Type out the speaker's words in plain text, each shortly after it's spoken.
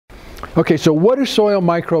Okay, so what do soil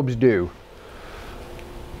microbes do?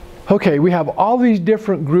 Okay, we have all these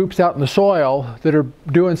different groups out in the soil that are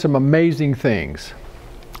doing some amazing things.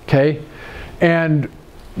 Okay, and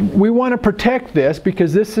we want to protect this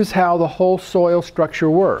because this is how the whole soil structure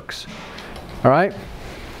works. All right,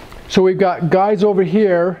 so we've got guys over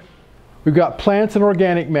here, we've got plants and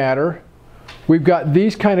organic matter, we've got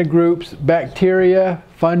these kind of groups, bacteria,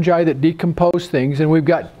 fungi that decompose things, and we've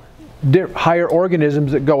got higher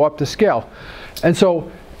organisms that go up the scale. And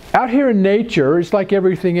so out here in nature, it's like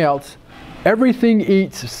everything else, everything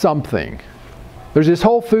eats something. There's this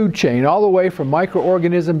whole food chain all the way from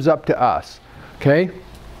microorganisms up to us. Okay?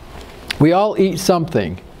 We all eat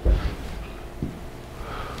something.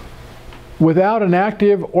 Without an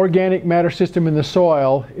active organic matter system in the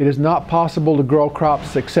soil, it is not possible to grow crops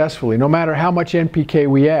successfully, no matter how much NPK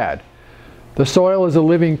we add. The soil is a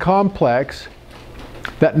living complex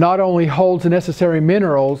that not only holds the necessary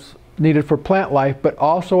minerals needed for plant life, but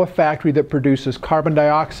also a factory that produces carbon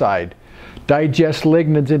dioxide, digests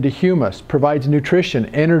lignins into humus, provides nutrition,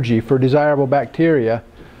 energy for desirable bacteria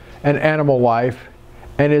and animal life,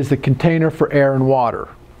 and is the container for air and water.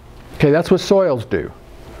 Okay, that's what soils do.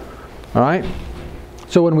 All right?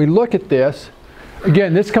 So when we look at this,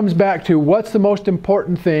 again, this comes back to what's the most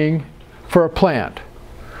important thing for a plant.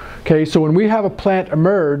 Okay, so when we have a plant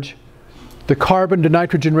emerge, the carbon to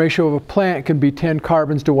nitrogen ratio of a plant can be 10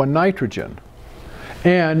 carbons to 1 nitrogen.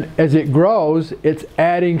 And as it grows, it's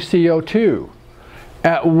adding CO2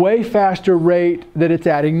 at way faster rate than it's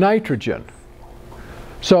adding nitrogen.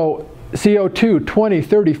 So CO2, 20,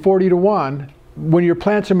 30, 40 to 1. When your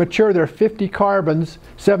plants are mature, they're 50 carbons,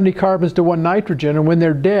 70 carbons to 1 nitrogen. And when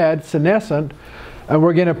they're dead, senescent, and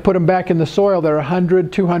we're going to put them back in the soil, they're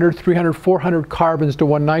 100, 200, 300, 400 carbons to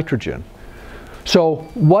 1 nitrogen. So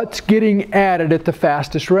what's getting added at the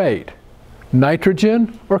fastest rate?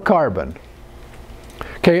 Nitrogen or carbon?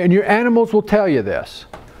 Okay, and your animals will tell you this.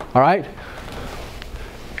 All right?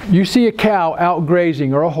 You see a cow out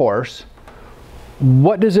grazing or a horse.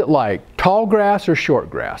 What does it like? Tall grass or short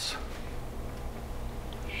grass?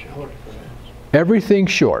 Short grass. Everything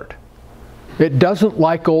short. It doesn't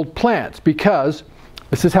like old plants because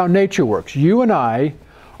this is how nature works. You and I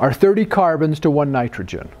are 30 carbons to 1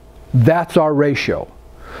 nitrogen. That's our ratio.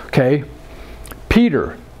 Okay?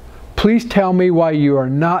 Peter, please tell me why you are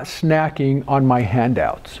not snacking on my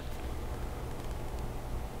handouts.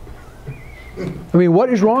 I mean, what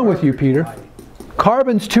is wrong with you, Peter?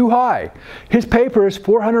 Carbon's too high. His paper is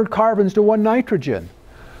 400 carbons to 1 nitrogen.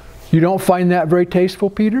 You don't find that very tasteful,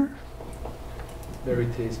 Peter? Very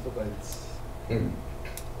tasteful, but it's...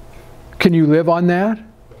 Can you live on that?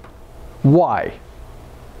 Why?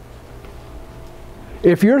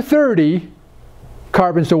 If you're 30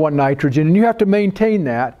 carbons to 1 nitrogen and you have to maintain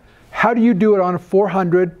that, how do you do it on a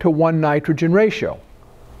 400 to 1 nitrogen ratio?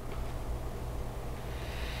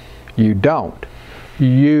 You don't.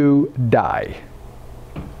 You die.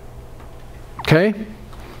 Okay?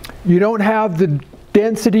 You don't have the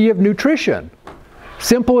density of nutrition.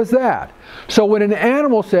 Simple as that. So when an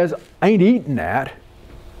animal says, I ain't eating that,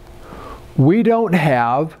 we don't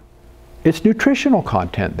have its nutritional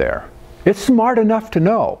content there. It's smart enough to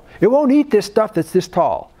know. It won't eat this stuff that's this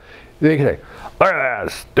tall. They can say, look at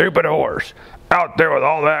that stupid horse out there with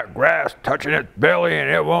all that grass touching its belly and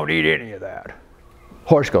it won't eat any of that.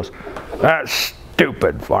 Horse goes, that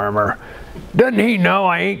stupid farmer. Doesn't he know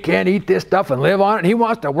I can't eat this stuff and live on it? He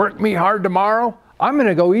wants to work me hard tomorrow. I'm going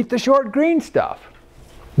to go eat the short green stuff.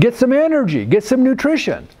 Get some energy, get some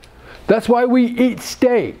nutrition. That's why we eat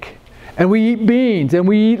steak. And we eat beans, and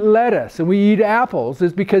we eat lettuce, and we eat apples,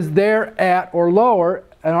 is because they're at or lower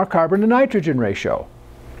in our carbon to nitrogen ratio.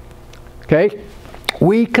 Okay?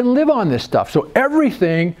 We can live on this stuff. So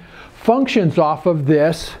everything functions off of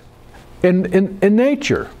this in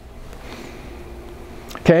nature.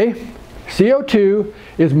 Okay? CO2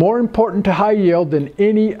 is more important to high yield than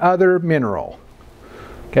any other mineral.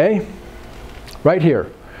 Okay? Right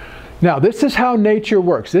here. Now, this is how nature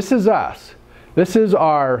works. This is us. This is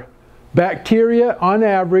our... Bacteria, on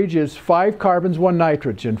average, is 5 carbons, 1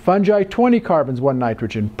 nitrogen. Fungi, 20 carbons, 1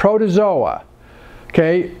 nitrogen. Protozoa,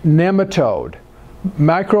 okay, nematode,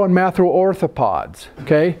 micro and macroorthopods,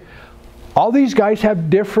 okay. All these guys have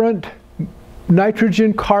different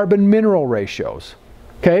nitrogen-carbon mineral ratios,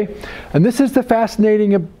 okay. And this is the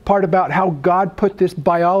fascinating part about how God put this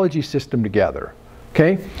biology system together,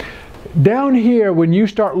 okay. Down here, when you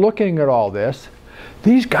start looking at all this,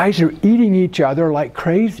 these guys are eating each other like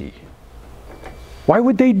crazy. Why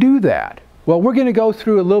would they do that? Well, we're going to go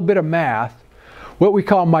through a little bit of math, what we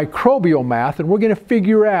call microbial math, and we're going to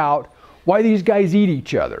figure out why these guys eat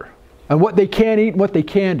each other and what they can eat and what they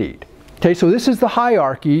can't eat. Okay, so this is the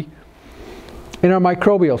hierarchy in our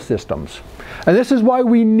microbial systems. And this is why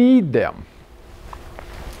we need them.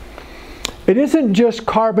 It isn't just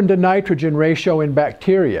carbon to nitrogen ratio in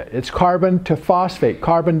bacteria. It's carbon to phosphate,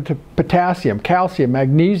 carbon to potassium, calcium,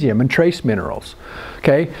 magnesium, and trace minerals.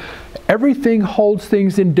 Okay? Everything holds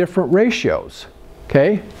things in different ratios.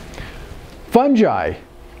 Okay? Fungi,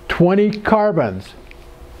 20 carbons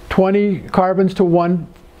to 1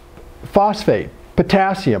 phosphate,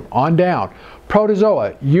 potassium, on down.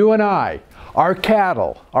 Protozoa, you and I, our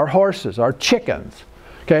cattle, our horses, our chickens.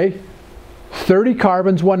 Okay? 30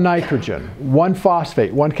 carbons, 1 nitrogen, 1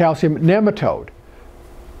 phosphate, 1 calcium. Nematode,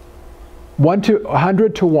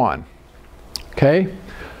 100 to 1. Okay?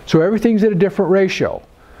 So everything's at a different ratio.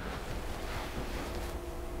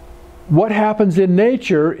 What happens in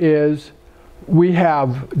nature is we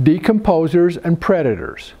have decomposers and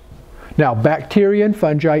predators. Now, bacteria and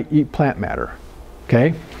fungi eat plant matter.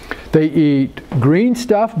 Okay? They eat green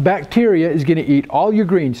stuff. Bacteria is going to eat all your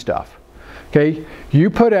green stuff. Okay, you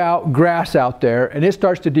put out grass out there and it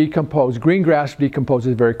starts to decompose. Green grass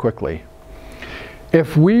decomposes very quickly.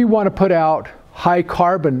 If we want to put out high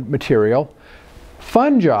carbon material,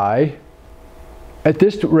 fungi at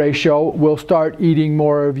this ratio will start eating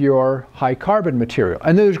more of your high carbon material.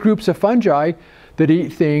 And then there's groups of fungi that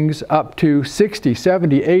eat things up to 60,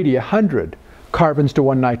 70, 80, 100 carbons to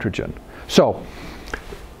 1 nitrogen. So,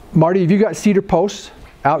 Marty, have you got cedar posts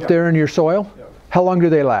out there in your soil? Yeah. How long do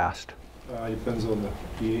they last? Depends on the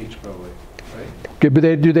pH probably, right? Okay, but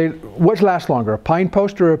what lasts longer, a pine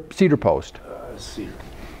post or a cedar post? Cedar.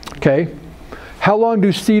 Okay. How long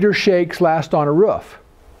do cedar shakes last on a roof?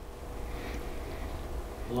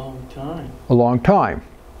 A long time. A long time.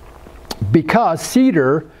 Because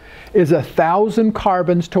cedar is 1,000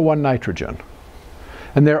 carbons to 1 nitrogen.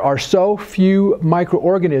 And there are so few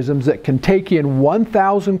microorganisms that can take in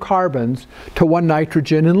 1,000 carbons to 1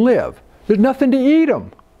 nitrogen and live. There's nothing to eat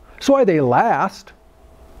them. That's why they last.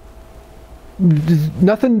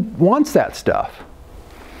 Nothing wants that stuff.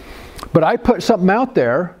 But I put something out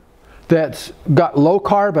there that's got low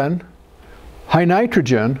carbon, high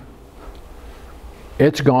nitrogen,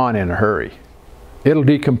 it's gone in a hurry. It'll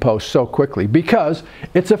decompose so quickly because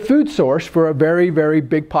it's a food source for a very, very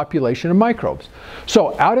big population of microbes.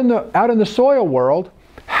 So out in the soil world,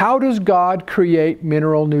 how does God create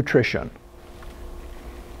mineral nutrition?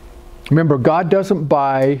 Remember, God doesn't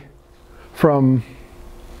buy from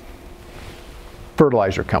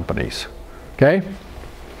fertilizer companies. Okay?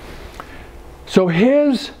 So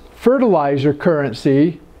his fertilizer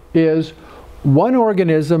currency is one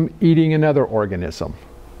organism eating another organism.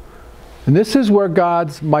 And this is where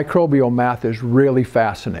God's microbial math is really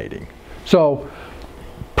fascinating. So,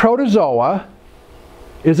 protozoa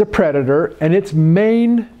is a predator and its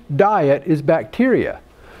main diet is bacteria.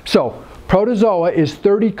 So, protozoa is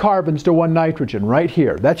 30 carbons to 1 nitrogen right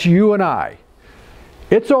here. That's you and I.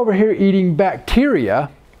 It's over here eating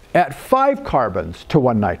bacteria at 5 carbons to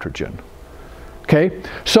 1 nitrogen. Okay?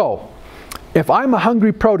 So, if I'm a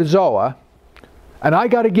hungry protozoa and I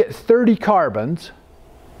got to get 30 carbons,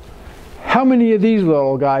 how many of these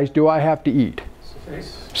little guys do I have to eat?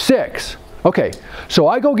 6. Okay, so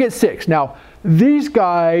I go get 6. Now, these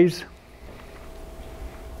guys,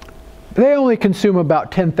 they only consume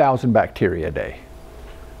about 10,000 bacteria a day.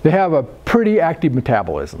 They have a pretty active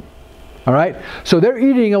metabolism. All right? So they're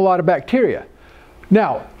eating a lot of bacteria.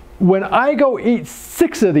 Now, when I go eat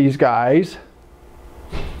 6 of these guys,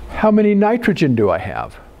 how many nitrogen do I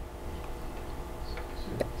have?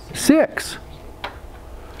 6.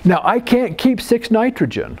 Now, I can't keep 6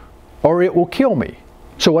 nitrogen, or it will kill me.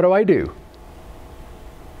 So what do?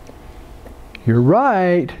 You're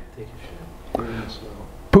right.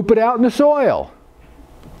 Poop it out in the soil.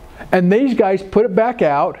 And these guys put it back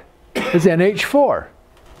out as NH4,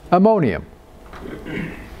 ammonium.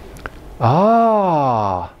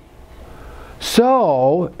 Ah.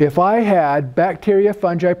 So, if I had bacteria,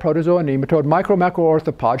 fungi, protozoa, nematode,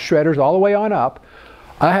 macroorthropod, shredders, all the way on up,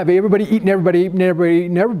 I have everybody eating everybody, eating everybody,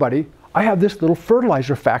 eating everybody. I have this little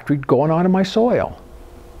fertilizer factory going on in my soil.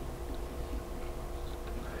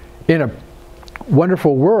 In a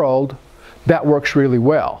wonderful world, that works really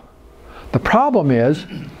well. The problem is,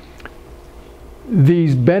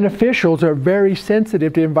 these beneficials are very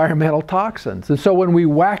sensitive to environmental toxins. And so when we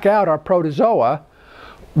whack out our protozoa,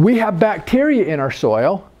 we have bacteria in our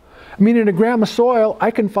soil. I mean, in a gram of soil,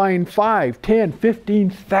 I can find 5, 10,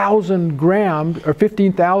 15,000 grams, or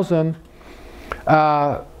 15,000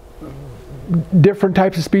 different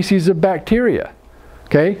types of species of bacteria.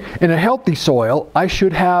 Okay? In a healthy soil, I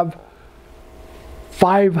should have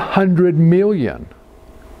 500 million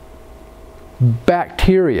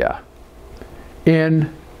bacteria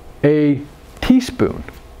in a teaspoon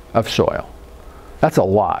of soil. That's a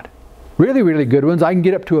lot. Really, really good ones, I can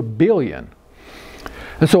get up to 1 billion.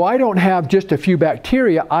 And so I don't have just a few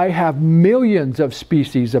bacteria, I have millions of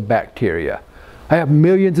species of bacteria. I have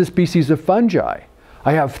millions of species of fungi.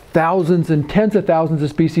 I have thousands and tens of thousands of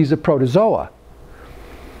species of protozoa.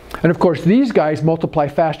 And of course these guys multiply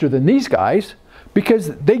faster than these guys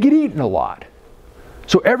because they get eaten a lot.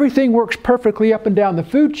 So everything works perfectly up and down the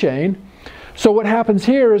food chain. So what happens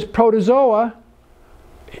here is protozoa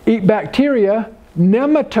eat bacteria,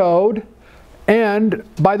 nematode, and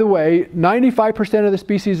by the way, 95% of the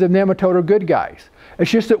species of nematode are good guys.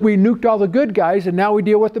 It's just that we nuked all the good guys and now we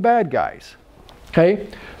deal with the bad guys. Okay?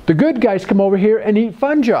 The good guys come over here and eat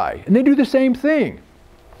fungi, and they do the same thing.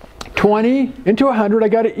 20 into 100, I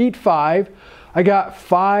got to eat 5. I got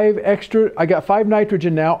 5 extra, I got 5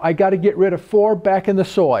 nitrogen now. I got to get rid of 4 back in the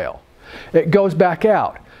soil. It goes back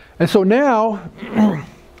out. And so now,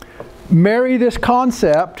 marry this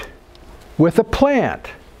concept with a plant.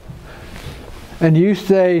 And you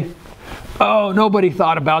say, oh, nobody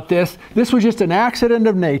thought about this. This was just an accident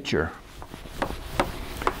of nature.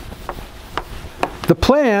 The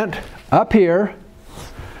plant up here,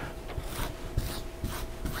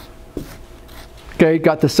 okay,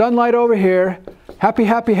 got the sunlight over here, happy,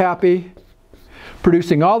 happy, happy,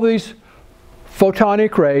 producing all these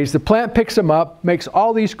photonic rays. The plant picks them up, makes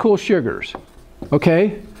all these cool sugars,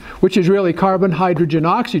 okay, which is really carbon, hydrogen,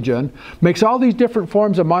 oxygen, makes all these different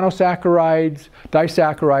forms of monosaccharides,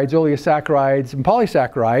 disaccharides, oleosaccharides, and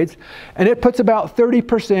polysaccharides, and it puts about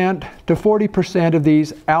 30% to 40% of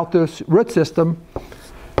these out the root system,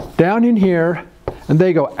 down in here, and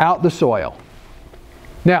they go out the soil.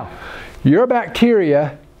 Now, your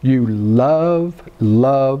bacteria, you love,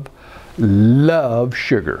 love, love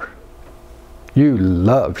sugar. You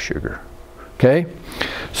love sugar, okay?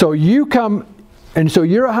 So you come, and so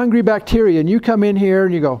you're a hungry bacteria, and you come in here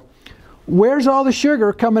and you go, where's all the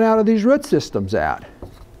sugar coming out of these root systems at?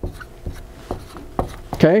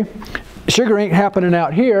 Okay? Sugar ain't happening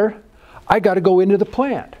out here. I got to go into the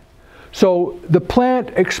plant. So the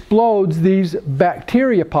plant explodes these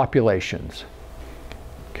bacteria populations.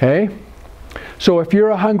 Okay? So if you're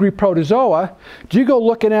a hungry protozoa, do you go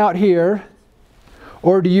looking out here,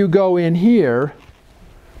 or do you go in here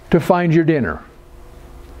to find your dinner?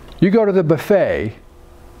 You go to the buffet.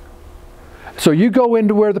 So you go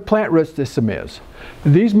into where the plant root system is.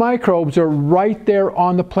 These microbes are right there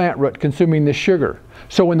on the plant root consuming the sugar.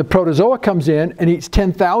 So when the protozoa comes in and eats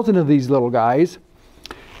 10,000 of these little guys,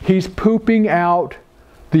 he's pooping out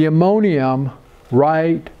the ammonium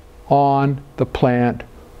right on the plant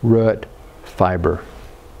root fiber.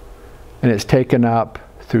 And it's taken up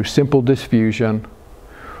through simple diffusion,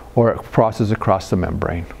 or it crosses across the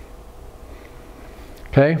membrane.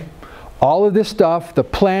 Okay? All of this stuff, the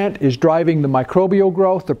plant is driving the microbial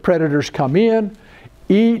growth. The predators come in,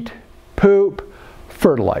 eat, poop,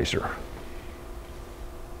 fertilizer.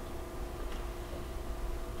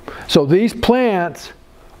 So these plants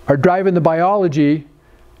are driving the biology,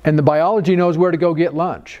 and the biology knows where to go get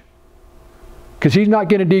lunch. Because he's not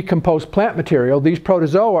going to decompose plant material. These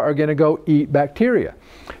protozoa are going to go eat bacteria.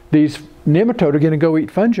 These nematode are going to go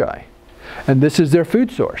eat fungi. And this is their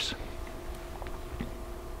food source.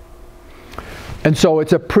 And so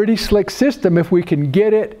it's a pretty slick system if we can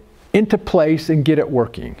get it into place and get it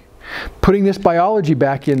working. Putting this biology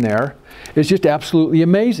back in there is just absolutely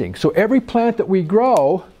amazing. So every plant that we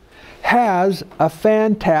grow has a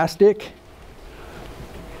fantastic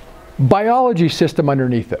biology system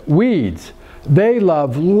underneath it. Weeds, they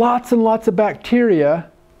love lots and lots of bacteria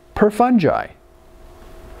per fungi.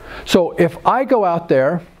 So if I go out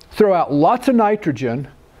there, throw out lots of nitrogen,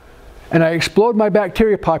 and I explode my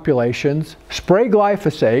bacteria populations, spray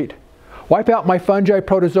glyphosate, wipe out my fungi,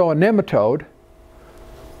 protozoa, and nematode,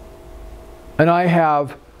 and I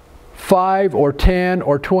have 5 or 10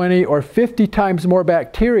 or 20 or 50 times more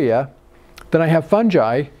bacteria than I have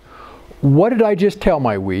fungi, what did I just tell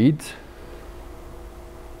my weeds?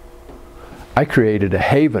 I created a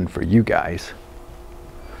haven for you guys.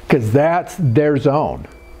 Because that's their zone.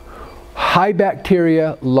 High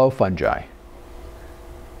bacteria, low fungi.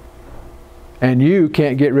 And you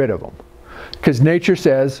can't get rid of them. Because nature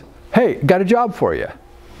says, hey, got a job for you.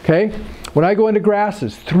 Okay? When I go into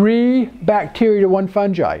grasses, 3 bacteria to 1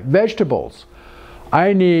 fungi. Vegetables,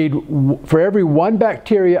 I need, for every 1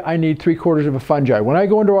 bacteria, I need 3/4 of a fungi. When I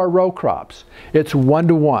go into our row crops, it's 1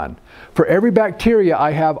 to 1. For every bacteria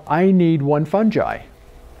I have, I need 1 fungi.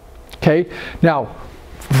 Okay? Now,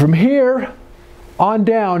 from here on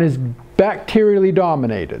down is bacterially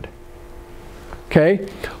dominated. Okay?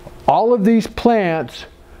 All of these plants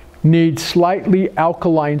need slightly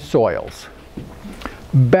alkaline soils.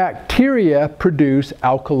 Bacteria produce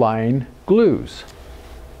alkaline glues.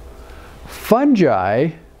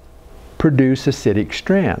 Fungi produce acidic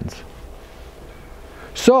strands.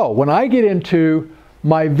 So when I get into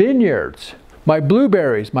my vineyards, my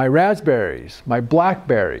blueberries, my raspberries, my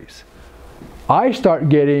blackberries, I start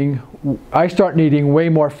needing way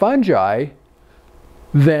more fungi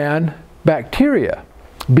than bacteria,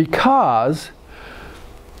 because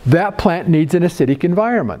that plant needs an acidic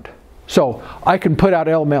environment. So I can put out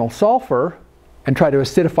elemental sulfur and try to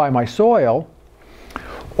acidify my soil,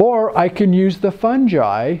 or I can use the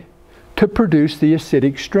fungi to produce the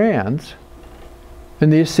acidic strands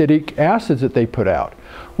and the acidic acids that they put out.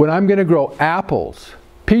 When I'm going to grow apples,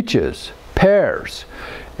 peaches, pears,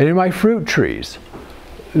 and in my fruit trees,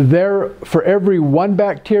 for every one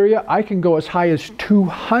bacteria, I can go as high as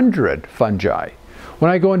 200 fungi. When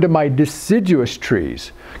I go into my deciduous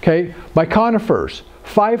trees, okay, my conifers,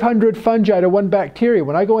 500 fungi to one bacteria.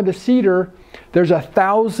 When I go into cedar, there's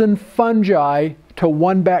 1,000 fungi to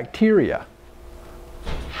one bacteria.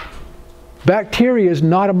 Bacteria is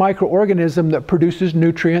not a microorganism that produces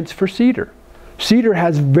nutrients for cedar. Cedar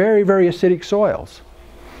has very, very acidic soils.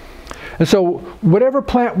 And so whatever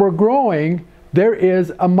plant we're growing, there is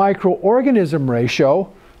a microorganism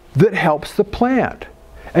ratio that helps the plant.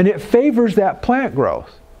 And it favors that plant growth.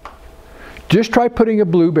 Just try putting a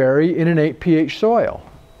blueberry in an 8 pH soil.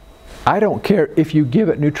 I don't care if you give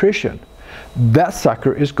it nutrition. That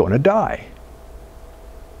sucker is going to die.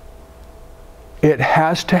 It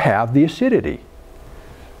has to have the acidity.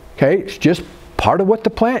 Okay, it's just part of what the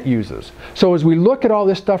plant uses. So as we look at all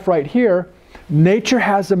this stuff right here, nature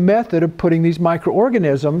has a method of putting these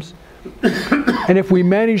microorganisms, and if we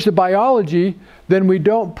manage the biology, then we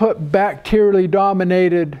don't put bacterially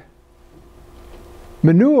dominated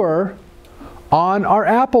manure on our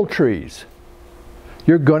apple trees.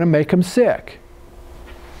 You're going to make them sick.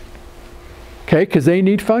 Okay, because they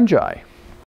need fungi.